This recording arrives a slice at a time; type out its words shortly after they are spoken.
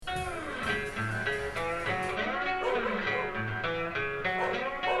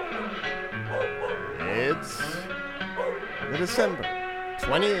December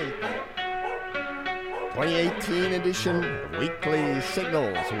 28th, 2018 edition of Weekly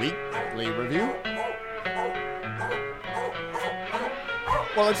Signals Weekly Review.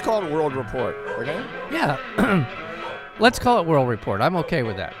 Well, let's call it World Report, okay? Yeah. Let's call it World Report. I'm okay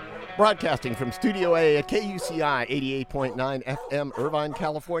with that. Broadcasting from Studio A at KUCI 88.9 FM, Irvine,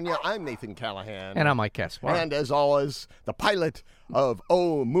 California. I'm Nathan Callahan. And I'm Mike Caspar. And as always, the pilot of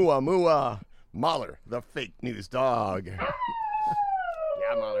Oumuamua, Mahler, the fake news dog.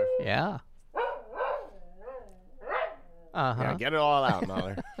 Yeah, Mahler. Yeah. Uh-huh. Yeah, get it all out,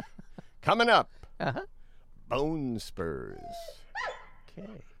 Mahler. Coming up, Uh-huh. bone spurs. Okay.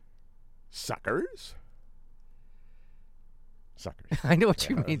 Suckers? Suckers. I know what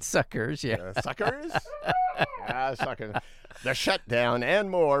you mean, suckers. Yeah. Suckers? Yeah, suckers. The shutdown and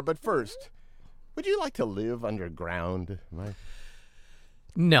more. But first, would you like to live underground, Mike?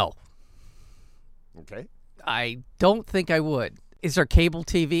 No, Okay. I don't think I would. Is there cable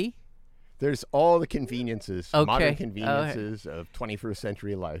TV? There's all the conveniences, Okay. modern conveniences of 21st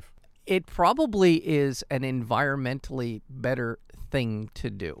century life. It probably is an environmentally better thing to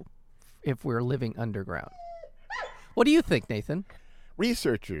do if we're living underground. What do you think, Nathan?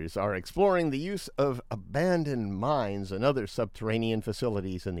 Researchers are exploring the use of abandoned mines and other subterranean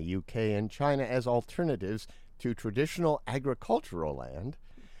facilities in the UK and China as alternatives to traditional agricultural land.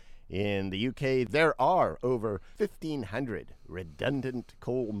 In the UK, there are over 1,500 redundant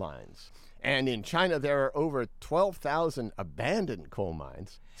coal mines. And in China, there are over 12,000 abandoned coal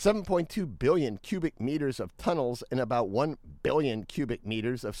mines, 7.2 billion cubic meters of tunnels, and about 1 billion cubic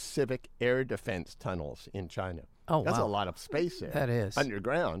meters of civic air defense tunnels in China. Oh, That's wow. a lot of space there. That is.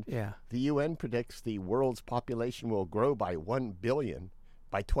 Underground. Yeah. The UN predicts the world's population will grow by 1 billion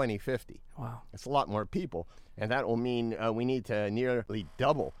by 2050. Wow. That's a lot more people, and that will mean we need to nearly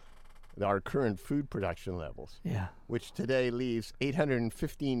double our current food production levels, Yeah. which today leaves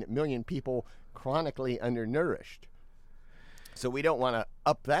 815 million people chronically undernourished. So we don't want to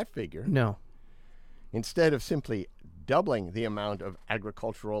up that figure. No. Instead of simply doubling the amount of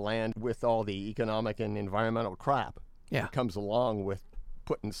agricultural land with all the economic and environmental crap Yeah. that comes along with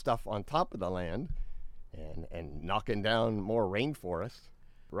putting stuff on top of the land and knocking down more rainforests.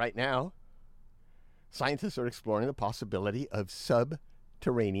 Right now, scientists are exploring the possibility of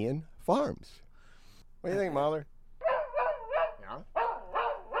subterranean farms. What do you think, Mahler? Yeah?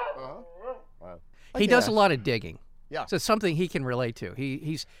 Uh-huh. Well, He does a lot of digging. Yeah. So it's something he can relate to.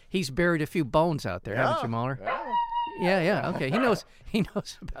 He's buried a few bones out there, haven't you, Mahler? Yeah. Yeah. Okay.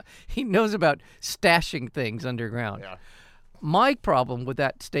 He knows about stashing things underground. Yeah. My problem with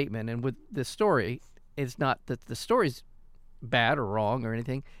that statement and with the story is not that the story's bad or wrong or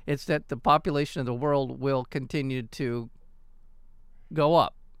anything. It's that the population of the world will continue to go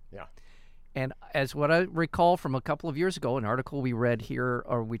up. Yeah. And as what I recall from a couple of years ago, an article we read here,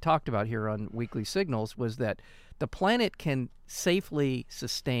 or we talked about here on Weekly Signals, was that the planet can safely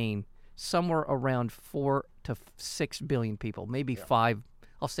sustain somewhere around 4 to 6 billion people, maybe 5.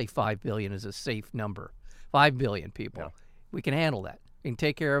 I'll say 5 billion is a safe number. 5 billion people. Yeah. We can handle that. We can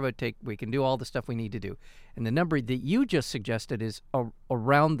take care of it. We can do all the stuff we need to do. And the number that you just suggested is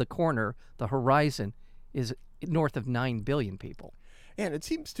around the corner, the horizon, is north of 9 billion people. And it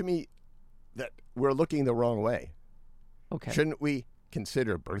seems to me that we're looking the wrong way. Okay. Shouldn't we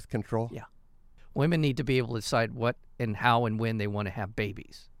consider birth control? Yeah. Women need to be able to decide what and how and when they want to have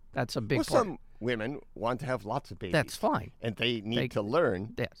babies. That's a big Well, part. some women want to have lots of babies. That's fine. And they need to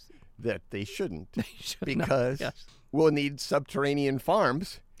learn Yes. that they shouldn't They should not. because Yes. we'll need subterranean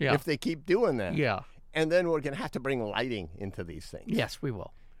farms Yeah. if they keep doing that. Yeah. And then we're going to have to bring lighting into these things. Yes, we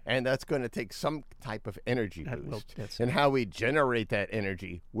will. And that's going to take some type of energy That will- boost. that's- And how we generate that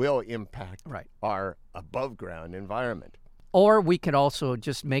energy will impact Right. our above ground environment. Or we could also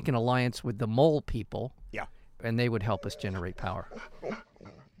just make an alliance with the mole people, Yeah. and they would help us generate power.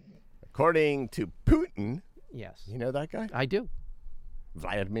 According to Putin, Yes. you know that guy? I do.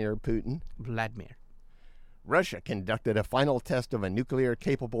 Vladimir Putin. Vladimir. Russia conducted a final test of a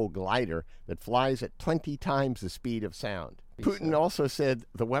nuclear-capable glider that flies at 20 times the speed of sound. Putin also said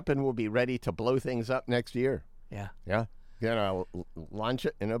the weapon will be ready to blow things up next year. Yeah. Yeah. Launch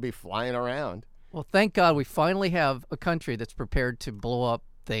it, and it'll be flying around. Well, thank God we finally have a country that's prepared to blow up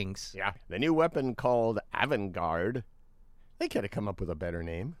things. Yeah. The new weapon called Avangard. They could have come up with a better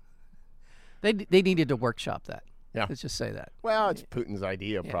name. They needed to workshop that. Yeah. Let's just say that. Well, it's Putin's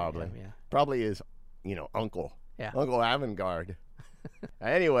idea, probably. yeah. Probably his, uncle. Yeah. Uncle Avangard.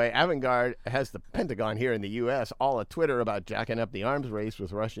 Anyway, Avangard has the Pentagon here in the U.S. all a Twitter about jacking up the arms race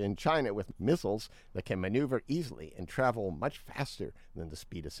with Russia and China with missiles that can maneuver easily and travel much faster than the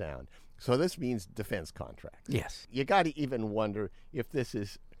speed of sound. So this means defense contracts. Yes. You got to even wonder if this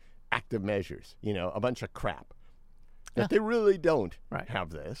is active measures, a bunch of crap. That they really don't have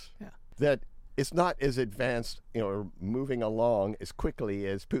this. Yeah. That it's not as advanced, or moving along as quickly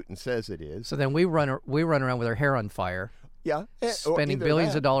as Putin says it is. So then we run around with our hair on fire. Yeah. Spending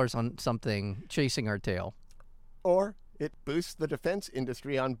billions of dollars on something, chasing our tail. Or it boosts the defense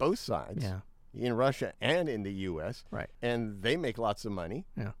industry on both sides. Yeah. In Russia and in the U.S. Right. And they make lots of money.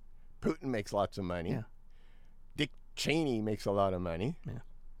 Yeah. Putin makes lots of money. Yeah. Dick Cheney makes a lot of money. Yeah.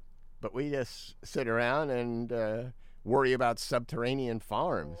 But we just sit around and worry about subterranean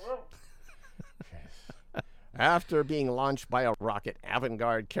farms. After being launched by a rocket,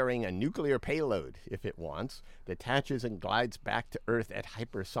 Avangard, carrying a nuclear payload, if it wants, detaches and glides back to Earth at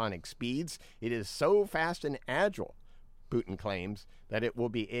hypersonic speeds. It is so fast and agile, Putin claims, that it will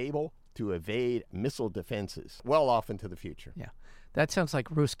be able to evade missile defenses well off into the future. Yeah. That sounds like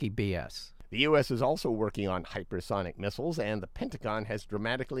Ruski BS. The U.S. is also working on hypersonic missiles, and the Pentagon has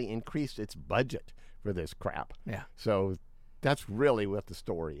dramatically increased its budget for this crap. Yeah. So that's really what the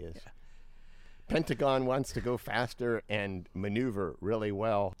story is. Yeah. Pentagon wants to go faster and maneuver really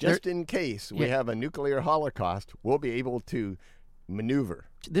well. Just in case we have a nuclear holocaust, we'll be able to maneuver.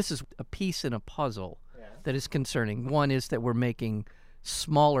 This is a piece in a puzzle that is concerning. One is that we're making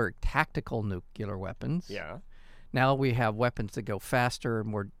smaller tactical nuclear weapons. Yeah. Now we have weapons that go faster,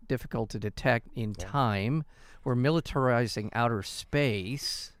 more difficult to detect in time. We're militarizing outer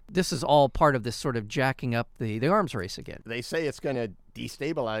space. This is all part of this sort of jacking up the arms race again. They say it's going to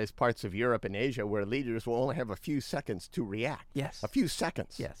destabilize parts of Europe and Asia where leaders will only have a few seconds to react. Yes. A few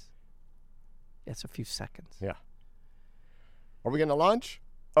seconds. Yes. Yes, a few seconds. Yeah. Are we going to launch?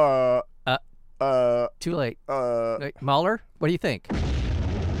 Too late. Wait, Mahler, what do you think?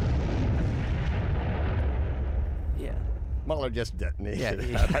 Yeah. Mahler just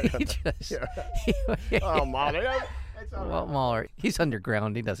detonated. Oh, Mahler. Well, Mahler, he's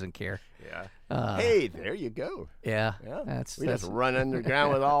underground. He doesn't care. Yeah. Hey, there you go. Yeah. We just run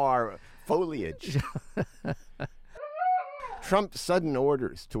underground with all our foliage. Trump's sudden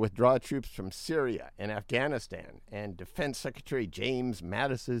orders to withdraw troops from Syria and Afghanistan, and Defense Secretary James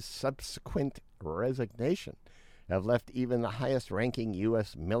Mattis's subsequent resignation have left even the highest-ranking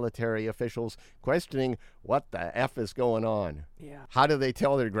U.S. military officials questioning what the F is going on. Yeah. How do they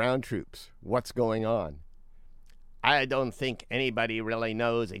tell their ground troops what's going on? I don't think anybody really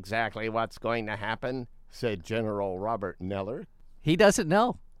knows exactly what's going to happen, said General Robert Neller. He doesn't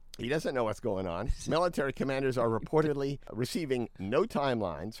know. He doesn't know what's going on. Military commanders are reportedly receiving no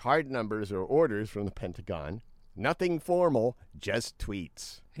timelines, hard numbers, or orders from the Pentagon. Nothing formal, just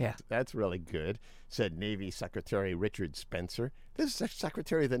tweets. Yeah. That's really good, said Navy Secretary Richard Spencer. This is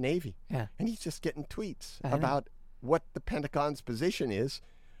Secretary of the Navy. Yeah. And he's just getting tweets about what the Pentagon's position is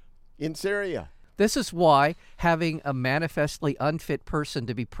in Syria. This is why having a manifestly unfit person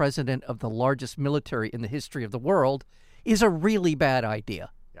to be president of the largest military in the history of the world is a really bad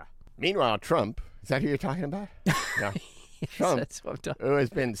idea. Yeah. Meanwhile, Trump, is that who you're talking about? Yeah. Yes, Trump, that's what I'm talking who has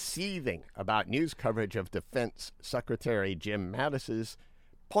been seething about news coverage of Defense Secretary Jim Mattis's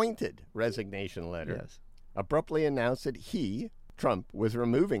pointed resignation letter, abruptly announced that Trump, was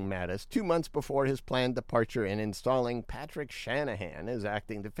removing Mattis 2 months before his planned departure and installing Patrick Shanahan as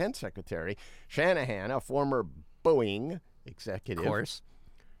acting defense secretary. Shanahan, a former Boeing executive, of course,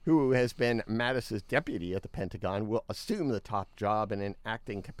 who has been Mattis's deputy at the Pentagon, will assume the top job in an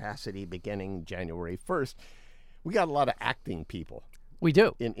acting capacity beginning January 1st. We got a lot of acting people. We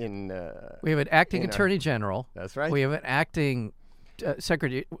do. We have an acting attorney general. That's right. We have an acting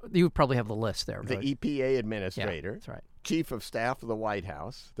secretary. You would probably have the list there. The EPA administrator. Yeah, that's right. Chief of Staff of the White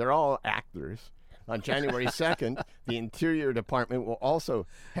House. They're all actors. On January 2nd, the Interior Department will also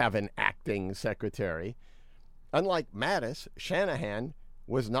have an acting secretary. Unlike Mattis, Shanahan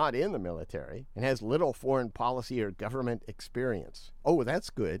was not in the military and has little foreign policy or government experience. Oh, that's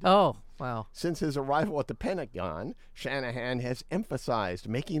good. Oh, wow. Since his arrival at the Pentagon, Shanahan has emphasized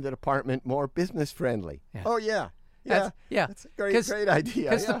making the department more business-friendly. Yeah. Oh, yeah. That's a great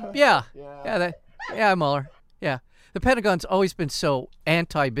idea. Mueller. Yeah. The Pentagon's always been so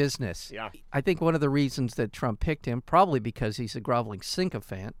anti-business. Yeah. I think one of the reasons that Trump picked him, probably because he's a groveling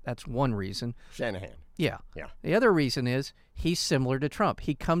sycophant. That's one reason. Shanahan. Yeah. Yeah. The other reason is he's similar to Trump.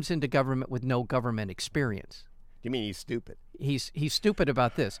 He comes into government with no government experience. You mean he's stupid? He's stupid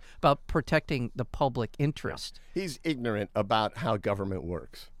about this, about protecting the public interest. Yeah. He's ignorant about how government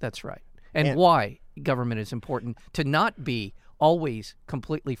works. That's right. And why government is important, to not be always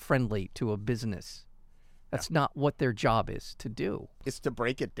completely friendly to a business. That's not what their job is to do. It's to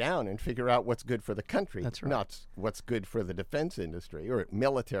break it down and figure out what's good for the country. That's right. Not what's good for the defense industry or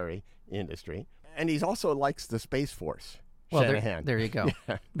military industry. And he also likes the Space Force, Well, Shanahan. there you go.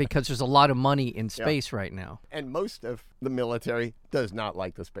 Because there's a lot of money in space right now. And most of the military does not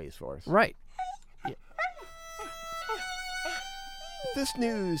like the Space Force. Right. This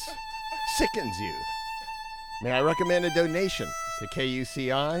news sickens you. May I recommend a donation to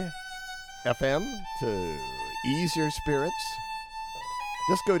KUCI FM to ease your spirits?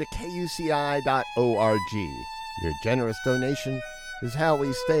 Just go to kuci.org. Your generous donation is how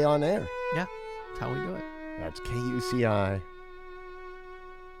we stay on air. Yeah, that's how we do it. That's kuci.org.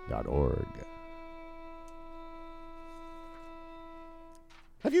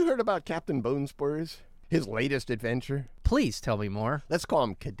 Have you heard about Captain Bonespurs? His latest adventure? Please tell me more. Let's call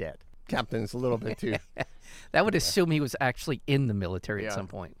him Cadet. Captain's a little bit too. That would assume he was actually in the military at some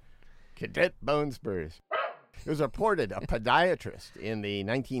point. Cadet Bonespurs. It was reported a podiatrist in the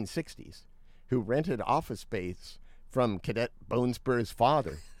 1960s who rented office space from Cadet Bonespurs'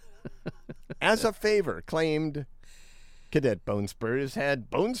 father. As a favor, claimed Cadet Bonespurs had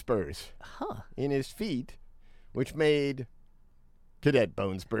bone spurs in his feet, which made Cadet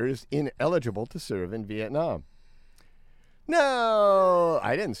Bonespurs ineligible to serve in Vietnam. No,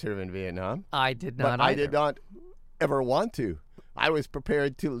 I didn't serve in Vietnam. I did not But I either. did not ever want to. I was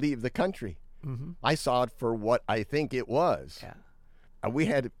prepared to leave the country. Mm-hmm. I saw it for what I think it was. Yeah, We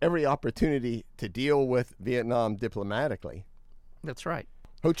had every opportunity to deal with Vietnam diplomatically. that's right.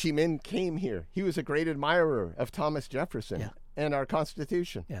 Ho Chi Minh came here. He was a great admirer of Thomas Jefferson and our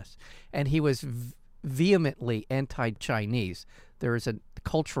Constitution. Yes. And he was vehemently anti-Chinese. There is a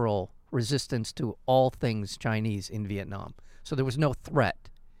cultural resistance to all things Chinese in Vietnam. So there was no threat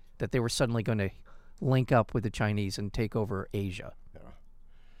that they were suddenly going to link up with the Chinese and take over Asia.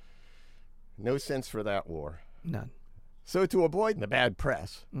 No sense for that war. None. So to avoid the bad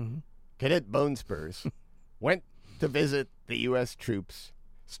press, Cadet Bonespurs went to visit the U.S. troops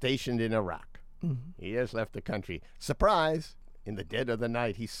stationed in Iraq. He has left the country. Surprise! In the dead of the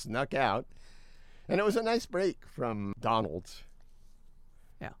night, he snuck out. And it was a nice break from Donald's.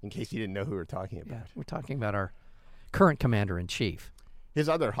 Yeah. In case you didn't know who we were talking about. Yeah, we're talking about our current commander-in-chief. His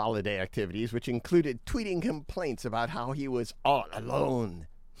other holiday activities, which included tweeting complaints about how he was all alone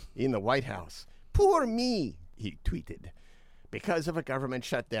in the White House. Poor me, he tweeted. Because of a government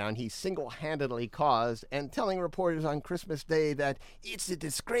shutdown he single-handedly caused, and telling reporters on Christmas Day that it's a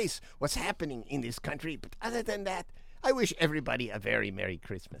disgrace what's happening in this country, but other than that, I wish everybody a very Merry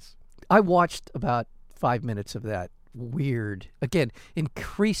Christmas. I watched about 5 minutes of that weird, again,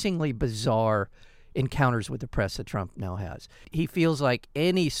 increasingly bizarre encounters with the press that Trump now has. He feels like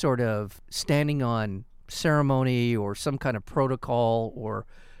any sort of standing on ceremony or some kind of protocol or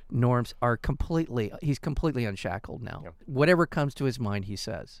norms are he's completely unshackled now. Yep. Whatever comes to his mind, he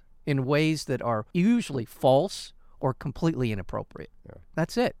says, in ways that are usually false or completely inappropriate. Yeah.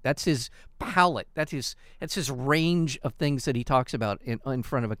 That's it. That's his palette. That's his range of things that he talks about in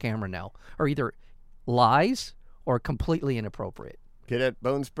front of a camera now, are either lies or completely inappropriate. Cadet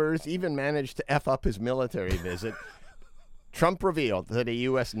Bonespurs even managed to F up his military visit. Trump revealed that a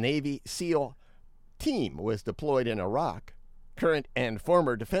U.S. Navy SEAL team was deployed in Iraq. Current and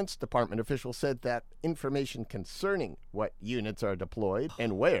former Defense Department officials said that information concerning what units are deployed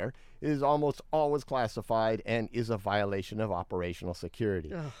and where is almost always classified and is a violation of operational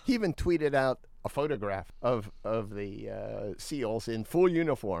security. He even tweeted out a photograph of the SEALs in full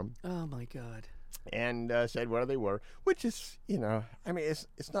uniform. Oh, my God. And said where they were, which is, I mean,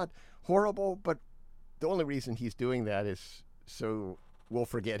 it's not horrible, but the only reason he's doing that is so we'll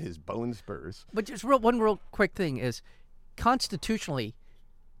forget his bone spurs. But just one real quick thing is, constitutionally,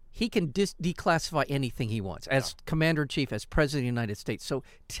 he can declassify anything he wants as commander-in-chief, as president of the United States. So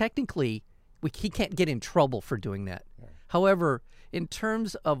technically, he can't get in trouble for doing that. Yeah. However, in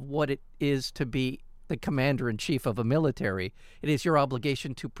terms of what it is to be the commander-in-chief of a military, it is your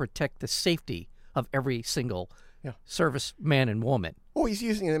obligation to protect the safety of every single service man and woman. Oh, he's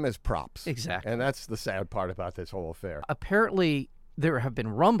using them as props. Exactly. And that's the sad part about this whole affair. Apparently, there have been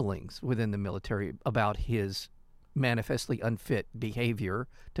rumblings within the military about his manifestly unfit behavior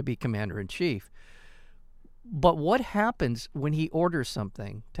to be commander-in-chief. But what happens when he orders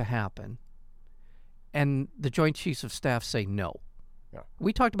something to happen and the Joint Chiefs of Staff say no? Yeah.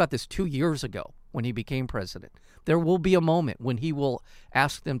 We talked about this 2 years ago when he became president. There will be a moment when he will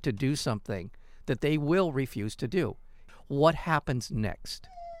ask them to do something that they will refuse to do. What happens next?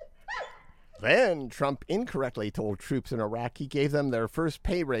 Then Trump incorrectly told troops in Iraq he gave them their first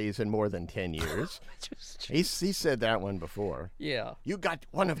pay raise in more than 10 years. He said that one before. Yeah. You got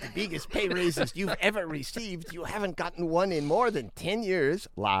one of the biggest pay raises you've ever received. You haven't gotten one in more than 10 years.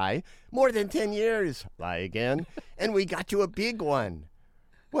 Lie. More than 10 years. Lie again. And we got you a big one.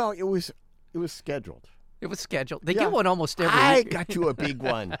 Well, it was scheduled. It was scheduled. They get one almost every I week. got you a big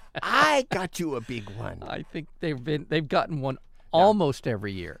one. I got you a big one. I think they've gotten one almost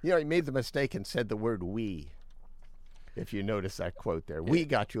every year. You know, he made the mistake and said the word we. If you notice that quote there. We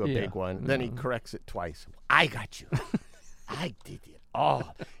got you a big one. Then he corrects it twice. I got you. I did it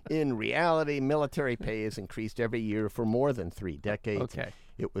all. In reality, military pay has increased every year for more than 3 decades. Okay.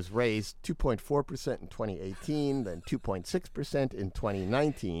 It was raised 2.4% in 2018, then 2.6% in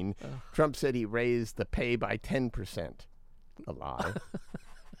 2019. Trump said he raised the pay by 10%. A lie.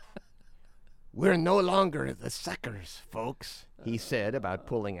 We're no longer the suckers, folks, he said about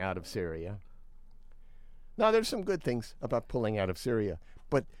pulling out of Syria. Now, there's some good things about pulling out of Syria,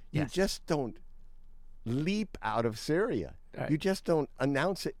 but you just don't leap out of Syria. Right. You just don't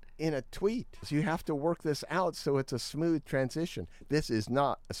announce it in a tweet. So you have to work this out so it's a smooth transition. This is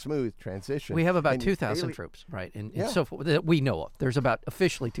not a smooth transition. We have about 2,000 troops, right? And so forth, that we know of. There's about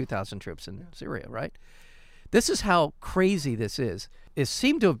officially 2,000 troops in Syria, right? This is how crazy this is. It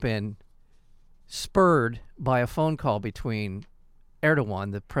seemed to have been spurred by a phone call between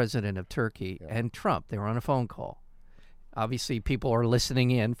Erdogan, the president of Turkey, and Trump. They were on a phone call. Obviously, people are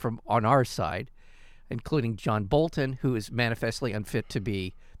listening in from on our side, including John Bolton, who is manifestly unfit to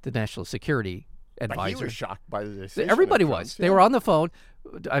be the national security advisor. But he was shocked by the decision. Everybody of was. Trump's, They were on the phone.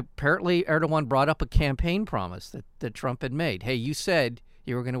 Apparently, Erdogan brought up a campaign promise that Trump had made. Hey, you said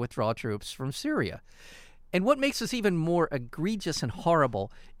you were going to withdraw troops from Syria. And what makes this even more egregious and horrible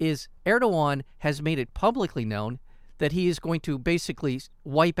is Erdogan has made it publicly known that he is going to basically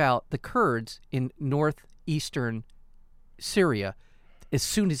wipe out the Kurds in northeastern Syria as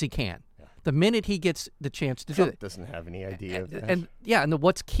soon as he can. The minute he gets the chance to do Trump it. doesn't have any idea of that. And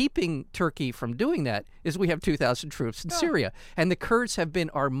what's keeping Turkey from doing that is we have 2,000 troops in Syria. And the Kurds have been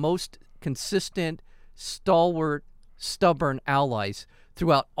our most consistent, stalwart, stubborn allies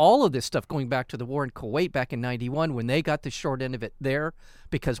throughout all of this stuff, going back to the war in Kuwait back in 91 when they got the short end of it there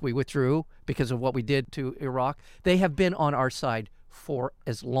because we withdrew, because of what we did to Iraq. They have been on our side for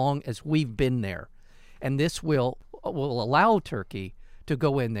as long as we've been there. And this will allow Turkey to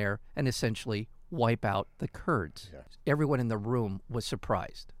go in there and essentially wipe out the Kurds. Yeah. Everyone in the room was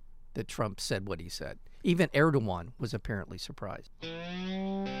surprised that Trump said what he said. Even Erdogan was apparently surprised.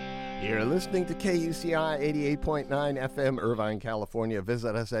 You're listening to KUCI 88.9 FM, Irvine, California.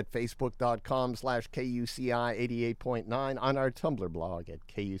 Visit us at facebook.com/KUCI 88.9, on our Tumblr blog at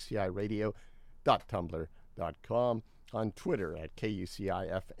kuciradio.tumblr.com, on Twitter at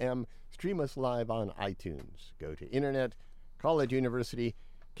KUCI-FM. Stream us live on iTunes. Go to Internet, College University,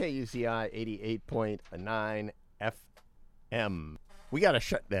 KUCI 88.9 FM. We got a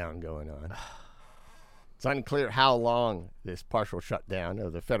shutdown going on. It's unclear how long this partial shutdown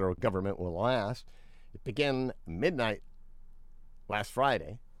of the federal government will last. It began midnight last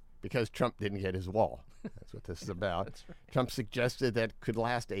Friday because Trump didn't get his wall. That's what this is about. That's right. Trump suggested that it could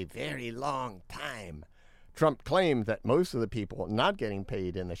last a very long time. Trump claimed that most of the people not getting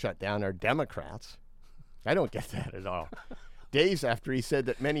paid in the shutdown are Democrats. I don't get that at all. Days after he said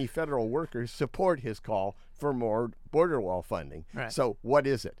that many federal workers support his call for more border wall funding. Right. So what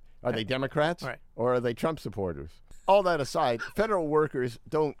is it? Are they Democrats Right. or are they Trump supporters? All that aside, federal workers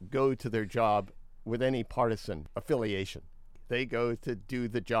don't go to their job with any partisan affiliation. They go to do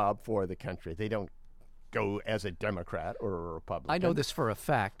the job for the country. They don't go as a Democrat or a Republican. I know this for a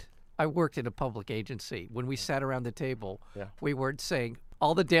fact. I worked in a public agency. When we sat around the table, we weren't saying,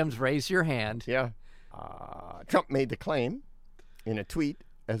 all the Dems raise your hand. Yeah. Trump made the claim in a tweet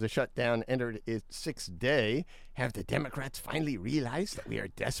as the shutdown entered its 6th day. Have the Democrats finally realized that we are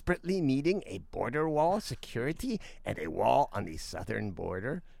desperately needing a border wall security and a wall on the southern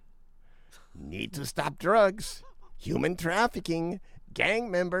border? Need to stop drugs, human trafficking,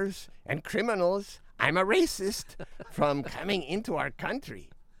 gang members, and criminals. I'm a racist from coming into our country.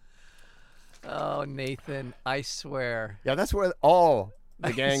 Oh, Nathan, I swear. Yeah, that's where all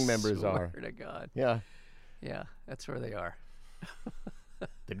the gang members I are. swear to God. Yeah. Yeah, that's where they are.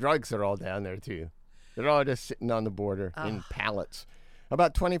 The drugs are all down there, too. They're all just sitting on the border in pallets.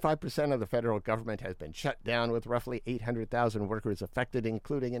 About 25% of the federal government has been shut down, with roughly 800,000 workers affected,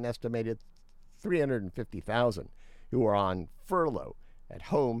 including an estimated 350,000 who are on furlough at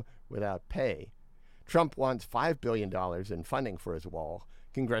home without pay. Trump wants $5 billion in funding for his wall.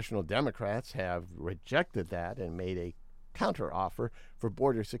 Congressional Democrats have rejected that and made a counteroffer for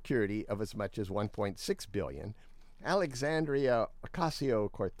border security of as much as $1.6 billion. Alexandria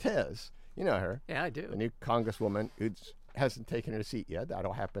Ocasio-Cortez, you know her, Yeah, I do. the new congresswoman who hasn't taken her seat yet.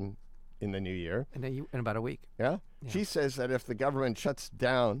 That'll happen in the new year. And then in about a week. Yeah? She says that if the government shuts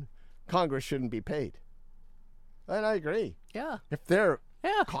down, Congress shouldn't be paid. And I agree. Yeah. If they're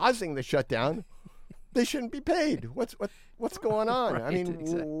Yeah. causing the shutdown, they shouldn't be paid. What's going on? I Right, mean,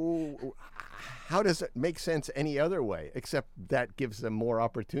 exactly. how does it make sense any other way? Except that gives them more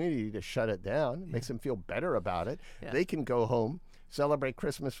opportunity to shut it down, makes them feel better about it. Yeah. They can go home, celebrate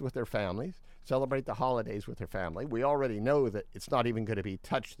Christmas with their families, celebrate the holidays with their family. We already know that it's not even going to be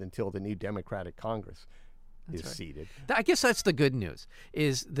touched until the new Democratic Congress is seated. I guess that's the good news,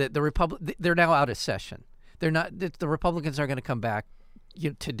 is that they're now out of session. They're not. The Republicans are going to come back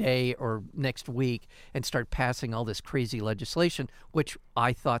today or next week and start passing all this crazy legislation, which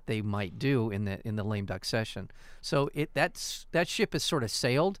I thought they might do in the lame duck session. So that ship has sort of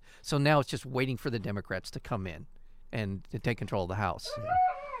sailed. So now it's just waiting for the Democrats to come in and to take control of the House.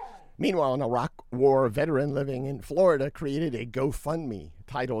 Meanwhile, an Iraq War veteran living in Florida created a GoFundMe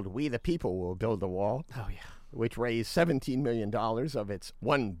titled "We the People Will Build the Wall," Oh yeah. which raised $17 million of its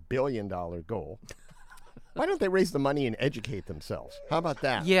 $1 billion goal. Why don't they raise the money and educate themselves? How about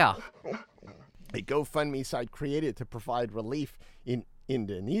that? Yeah. A GoFundMe site created to provide relief in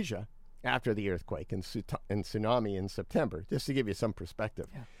Indonesia after the earthquake and tsunami in September, just to give you some perspective.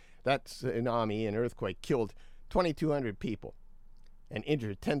 Yeah. That tsunami and earthquake killed 2,200 people and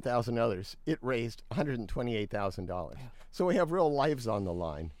injured 10,000 others. It raised $128,000. So we have real lives on the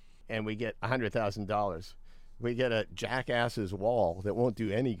line, and we get $100,000. We get a jackass's wall that won't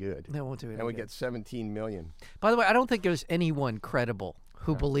do any good. That won't do it. And we get $17 million. By the way, I don't think there's anyone credible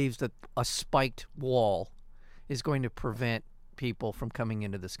who believes that a spiked wall is going to prevent people from coming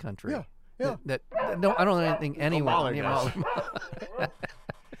into this country. Yeah. No, I don't think anyone. Mahler does.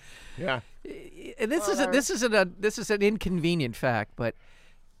 Yeah. And this is an inconvenient fact, but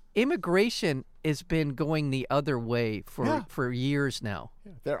immigration has been going the other way for years now.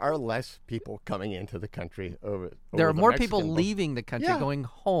 There are less people coming into the country over There are the more Mexican people border. leaving the country, Yeah. going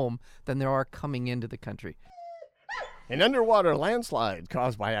home, than there are coming into the country. An underwater landslide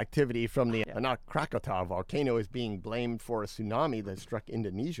caused by activity from the Anak Krakatau volcano is being blamed for a tsunami that struck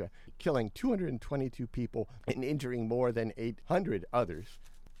Indonesia, killing 222 people and injuring more than 800 others.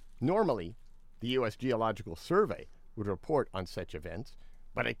 Normally, the U.S. Geological Survey would report on such events,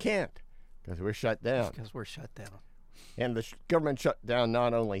 but it can't because we're shut down. Because we're shut down. And the government shutdown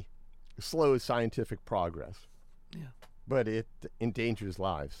not only slows scientific progress, but it endangers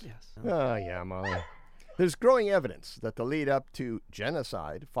lives. Yes. Oh, yeah, Molly. There's growing evidence that the lead up to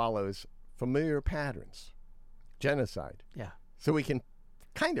genocide follows familiar patterns. Genocide. Yeah. So we can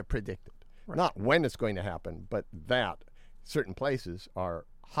kind of predict it. Right. Not when it's going to happen, but that certain places are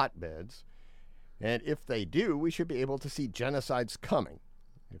hotbeds. And if they do, we should be able to see genocides coming,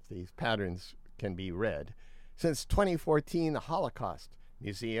 if these patterns can be read. Since 2014, the Holocaust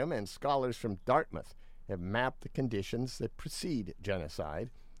Museum and scholars from Dartmouth have mapped the conditions that precede genocide.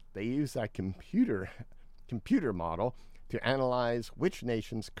 They use that computer model to analyze which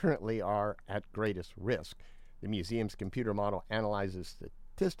nations currently are at greatest risk. The museum's computer model analyzes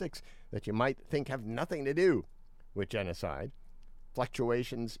statistics that you might think have nothing to do with genocide: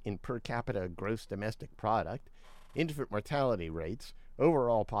 fluctuations in per capita gross domestic product, infant mortality rates,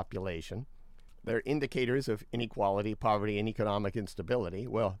 overall population. They're indicators of inequality, poverty, and economic instability.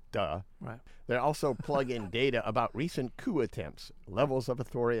 Well, duh. Right. They also plug in data about recent coup attempts, levels of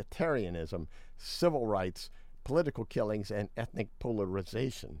authoritarianism, civil rights, political killings, and ethnic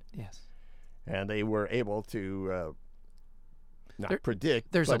polarization. Yes. And they were able to not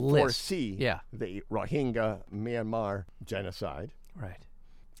predict, there's but a list. foresee Yeah. the Rohingya Myanmar genocide. Right.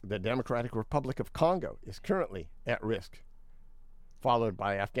 The Democratic Republic of Congo is currently at risk, followed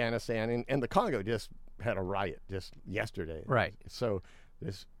by Afghanistan. And the Congo just had a riot just yesterday. Right. So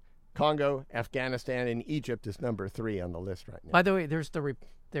there's Congo, Afghanistan, and Egypt is number 3 on the list right now. By the way,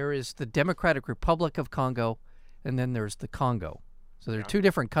 there is the Democratic Republic of Congo, and then there's the Congo. So there are two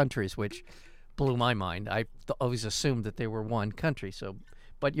different countries, which blew my mind. I always assumed that they were one country. So,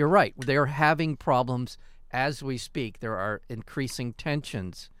 but you're right. They're having problems as we speak. There are increasing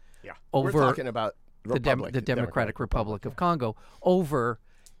tensions over We're talking about the Democratic Republic of Congo over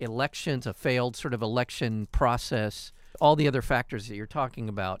elections, a failed sort of election process, all the other factors that you're talking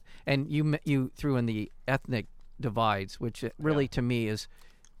about. And you threw in the ethnic divides, which really to me is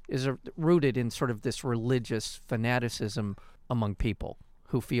rooted in sort of this religious fanaticism among people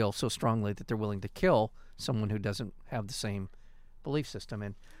who feel so strongly that they're willing to kill someone who doesn't have the same belief system.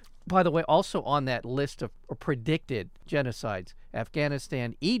 And By the way, also on that list of predicted genocides,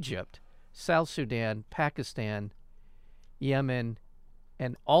 Afghanistan, Egypt, South Sudan, Pakistan, Yemen,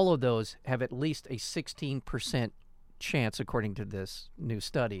 and all of those have at least a 16% chance, according to this new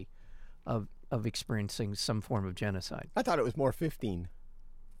study, of experiencing some form of genocide. I thought it was more 15.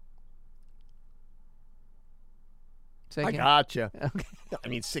 Say I again? gotcha. Okay. I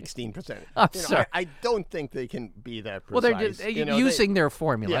mean, 16%. I'm sorry. I don't think they can be that Well, precise. they're just using their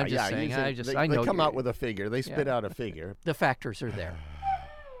formula. I'm just saying. Using, I know they come you- out with a figure. They spit Yeah. out a figure. the factors are there.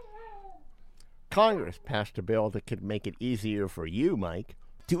 Congress passed a bill that could make it easier for you, Mike,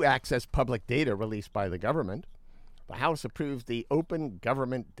 to access public data released by the government. The House approved the Open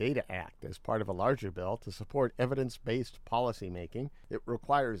Government Data Act as part of a larger bill to support evidence-based policymaking. It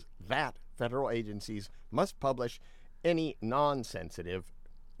requires that federal agencies must publish any non-sensitive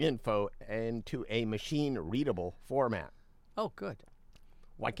info into a machine-readable format. Oh, good.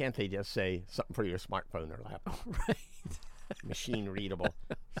 Why can't they just say something for your smartphone or laptop? Right. Machine-readable.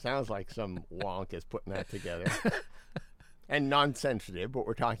 Sounds like some wonk is putting that together. And non-sensitive, what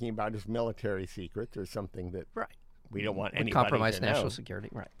we're talking about is military secrets or something that Right. we don't want Would anybody compromise to know. national security.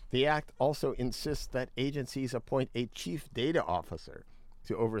 Right. The act also insists that agencies appoint a chief data officer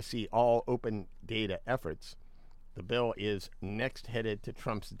to oversee all open data efforts. The bill is next headed to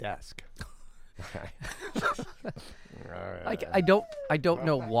Trump's desk. I don't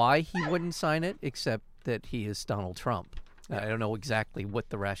know why he wouldn't sign it, except that he is Donald Trump. I don't know exactly what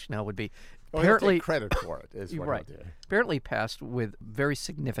the rationale would be. Well, he'll Apparently, take credit for it, is what right. he'll do. Apparently passed with very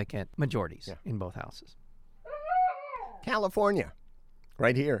significant majorities Yeah. in both houses. California,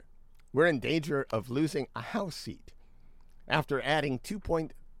 right here. We're in danger of losing a House seat. After adding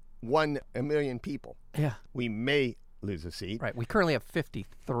 2.1 million people, Yeah. we may lose a seat. Right. We currently have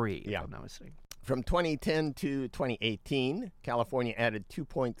 53, Yeah. if I'm not mistaken. From 2010 to 2018, California added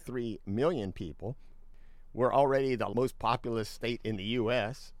 2.3 million people. We're already the most populous state in the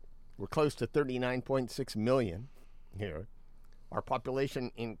U.S. We're close to 39.6 million here. Our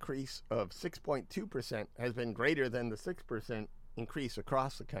population increase of 6.2% has been greater than the 6% increase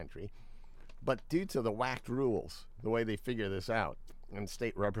across the country. But due to the whacked rules, the way they figure this out, and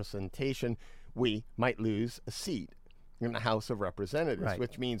state representation, we might lose a seat in the House of Representatives, Right.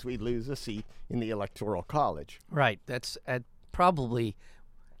 which means we'd lose a seat in the Electoral College. Right. That's probably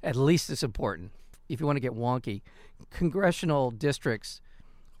at least as important. If you want to get wonky, congressional districts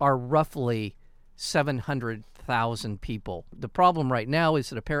are roughly 700,000 people. The problem right now is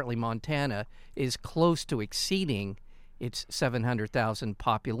that apparently Montana is close to exceeding its 700,000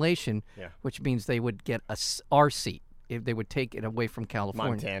 population, Yeah. which means they would get our seat if they would take it away from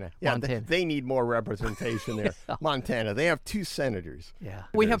California. Montana. Yeah, Montana. They need more representation there. Montana. They have 2 senators. Yeah.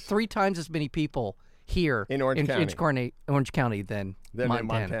 We have 3 times as many people here In Orange County. Orange County than Than in Montana.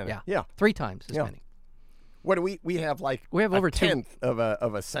 Montana. Yeah. Yeah. 3 times as Yeah. many. What do we have like We have a over 2 tenth of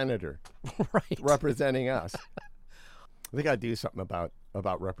a senator Right. representing us. They got to do something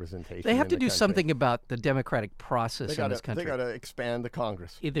about representation. They have in to the do country. something about the democratic process They in got this country. to expand the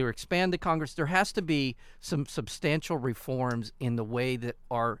Congress. Either expand the Congress. There has to be some substantial reforms in the way that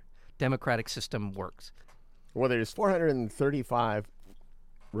our democratic system works. Well, there's 435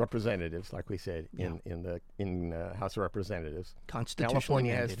 representatives, like we said, in the House of Representatives. Constitutionally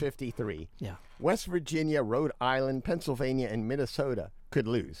California has mandated. 53. Yeah. West Virginia, Rhode Island, Pennsylvania, and Minnesota could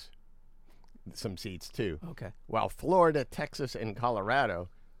lose some seats too, Okay. while Florida, Texas, and Colorado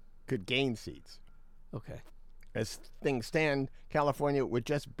could gain seats. Okay. As things stand, California would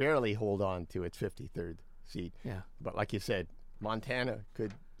just barely hold on to its 53rd seat. Yeah. But like you said, Montana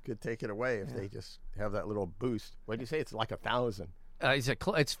could take it away if they just have that little boost. What do you say? It's like 1,000.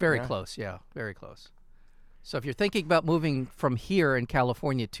 It's very Yeah. close. Yeah. Very close. So if you're thinking about moving from here in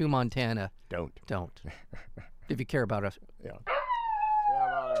California to Montana, Don't. if you care about us. Yeah.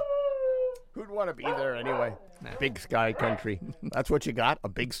 Who'd want to be there anyway? Big sky country. That's what you got? A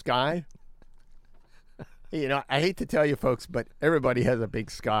big sky? You know, I hate to tell you folks, but everybody has a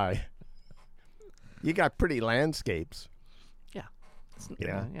big sky. You got pretty landscapes. Yeah.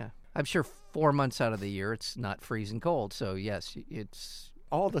 Yeah. Yeah. I'm sure 4 months out of the year it's not freezing cold. So yes, it's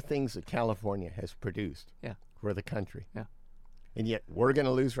All the things that California has produced Yeah. for the country. Yeah. And yet we're going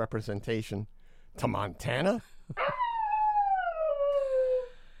to lose representation to Montana?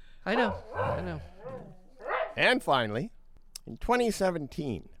 I know. And finally, in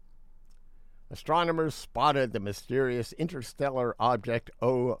 2017, astronomers spotted the mysterious interstellar object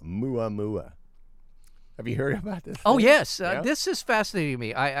Oumuamua. Have you heard about this? Oh thing? yes, Yeah? this is fascinating to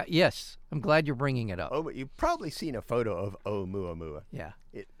me. Yes, I'm glad you're bringing it up. Oh, but you've probably seen a photo of Oumuamua. Yeah.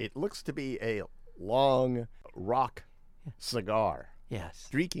 It looks to be a long rock cigar. Yes.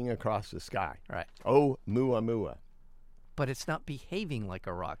 streaking across the sky. Right. Oumuamua. But it's not behaving like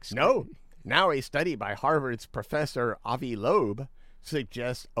a rock star. No. Now a study by Harvard's Professor Avi Loeb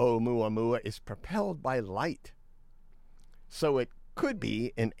suggests Oumuamua is propelled by light. So it could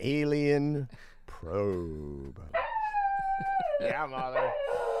be an alien probe. Yeah, Mahler.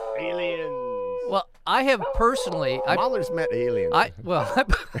 Aliens. Well, I have personally... Mahler's met aliens.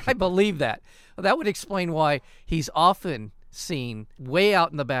 I believe that. That would explain why he's often seen way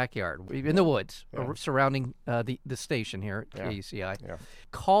out in the backyard, in the woods, surrounding the station here at KUCI,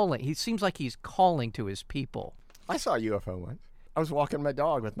 calling. He seems like he's calling to his people. I saw a UFO once. I was walking my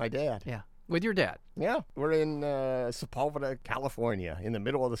dog with my dad. Yeah, with your dad. Yeah, we're in Sepulveda, California, in the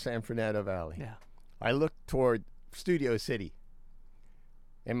middle of the San Fernando Valley. Yeah. I look toward Studio City,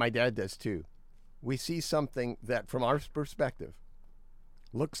 and my dad does too. We see something that, from our perspective,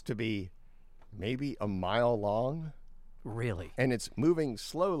 looks to be maybe a mile long. Really? And it's moving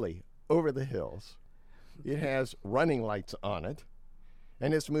slowly over the hills. It has running lights on it,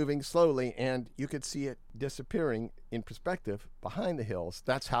 and it's moving slowly, and you could see it disappearing in perspective behind the hills.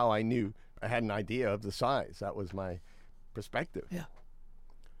 That's how I knew. I had an idea of the size. That was my perspective. Yeah.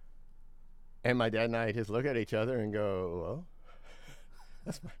 And my dad and I just look at each other and go,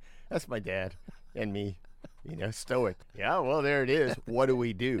 well, that's my dad and me, stoic. Yeah, well, there it is. What do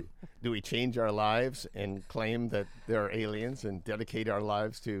we do? Do we change our lives and claim that there are aliens and dedicate our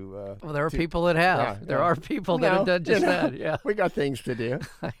lives to... well, there are people that have. Yeah, there are people that have done just that, yeah. We got things to do.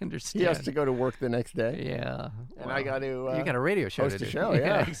 I understand. He has to go to work the next day. Yeah. And I got to... you got a radio show host to do. a show,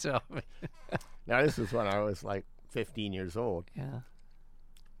 yeah. So. Now, this is when I was like 15 years old. Yeah.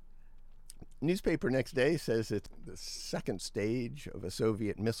 Newspaper next day says it's the second stage of a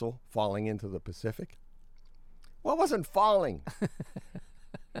Soviet missile falling into the Pacific. Well, it wasn't falling.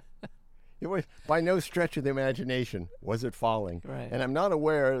 It was, by no stretch of the imagination was it falling. Right. And I'm not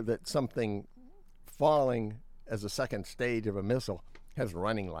aware that something falling as a second stage of a missile has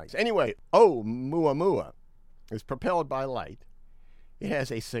running lights. Anyway, Oumuamua is propelled by light. It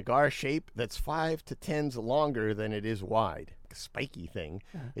has a cigar shape that's 5 to 10s longer than it is wide. A spiky thing.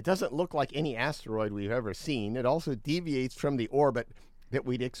 It doesn't look like any asteroid we've ever seen. It also deviates from the orbit that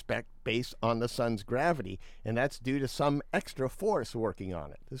we'd expect based on the sun's gravity, and that's due to some extra force working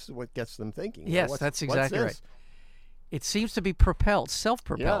on it. This is what gets them thinking. Yes, that's exactly what's right. this? It seems to be propelled,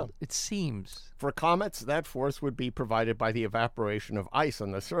 self-propelled. Yeah. It seems. For comets, that force would be provided by the evaporation of ice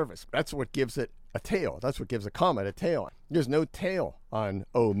on the surface. That's what gives it a tail. That's what gives a comet a tail. There's no tail on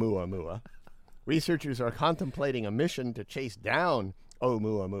Oumuamua. Researchers are contemplating a mission to chase down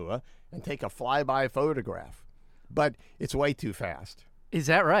Oumuamua and take a flyby photograph. But it's way too fast. Is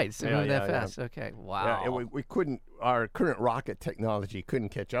that right? It's moving that yeah. fast. Okay. Wow. Yeah, we couldn't, our current rocket technology couldn't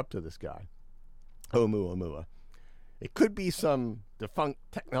catch up to this guy, Oumuamua. It could be some defunct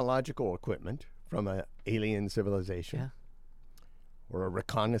technological equipment from an alien civilization. Yeah. Or a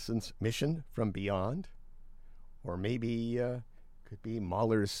reconnaissance mission from beyond. Or maybe could be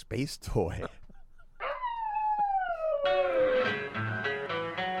Mahler's space toy.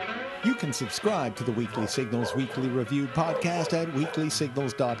 You can subscribe to the Weekly Signals Weekly Review podcast at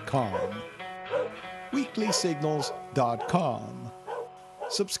weeklysignals.com. weeklysignals.com.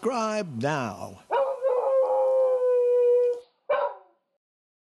 Subscribe now.